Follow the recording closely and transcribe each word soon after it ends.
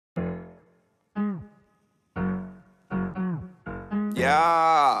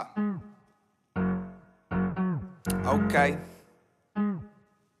Yeah. Okay.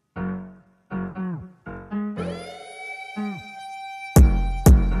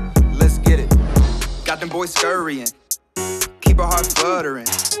 Let's get it. Got them boys scurrying. Keep our heart fluttering.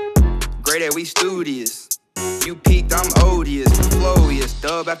 Great at we studious. You peaked, I'm odious. The flowiest.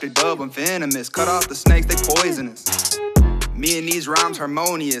 Dub after dub, I'm venomous. Cut off the snakes, they poisonous. Me and these rhymes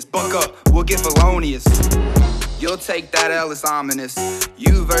harmonious. Buck up, we'll get felonious. You'll take that L, it's ominous.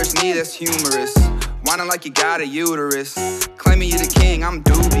 You verse me, that's humorous. Whining like you got a uterus. Claiming you the king, I'm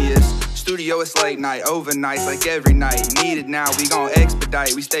dubious. Studio, it's late night, overnights like every night. Need it now, we gon'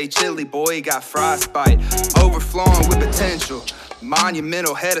 expedite. We stay chilly, boy, got frostbite. Overflowing with potential.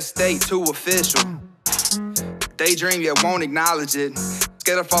 Monumental, head of state, too official. Daydream, yet won't acknowledge it.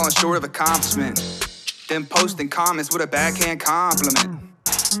 Scared of falling short of accomplishment. Then posting comments with a backhand compliment.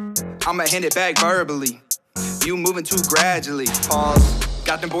 I'ma hand it back verbally. You moving too gradually. Pause.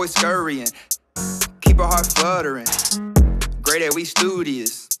 Got them boys scurrying. Keep our heart fluttering. Great at we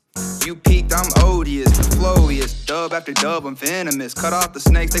studious. You peaked, I'm odious. The flowiest. Dub after dub, I'm venomous. Cut off the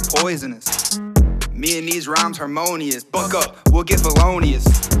snakes, they poisonous. Me and these rhymes harmonious. Buck up, we'll get felonious.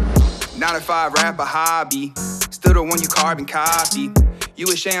 9 to 5 rap a hobby. Still the one you carbon copy.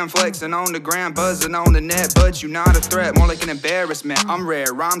 You a sham flexing on the gram, buzzing on the net, but you not a threat, more like an embarrassment. I'm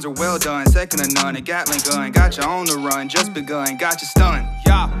rare, rhymes are well done, second to none. A Gatling gun, got you on the run, just begun, got you stunned.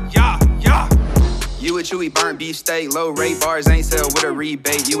 Yeah. You a chewy burnt beef steak, low rate bars ain't sell with a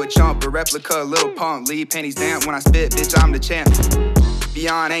rebate. You a chump, a replica, little punk, leave panties damp when I spit, bitch, I'm the champ.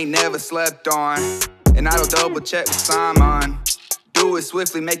 Beyond ain't never slept on, and I don't double check with Simon. Do it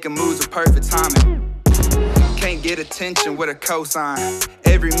swiftly, making moves with perfect timing. Can't get attention with a cosign.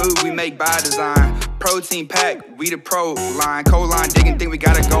 Every move we make by design. Protein pack, we the pro line. Coal-line digging, think we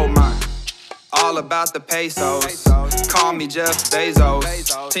got a gold mine. All about the pesos. Call me Jeff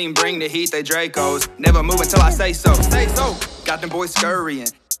Bezos. Team bring the heat, they Dracos. Never move until I say so. Got them boys scurrying.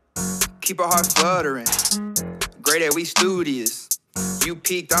 Keep our heart fluttering. Great at we studious. You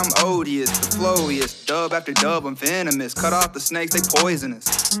peaked, I'm odious. The flowiest. Dub after dub, I'm venomous. Cut off the snakes, they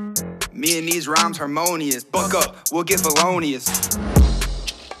poisonous. Me and these rhymes harmonious. Buck up, we'll get felonious.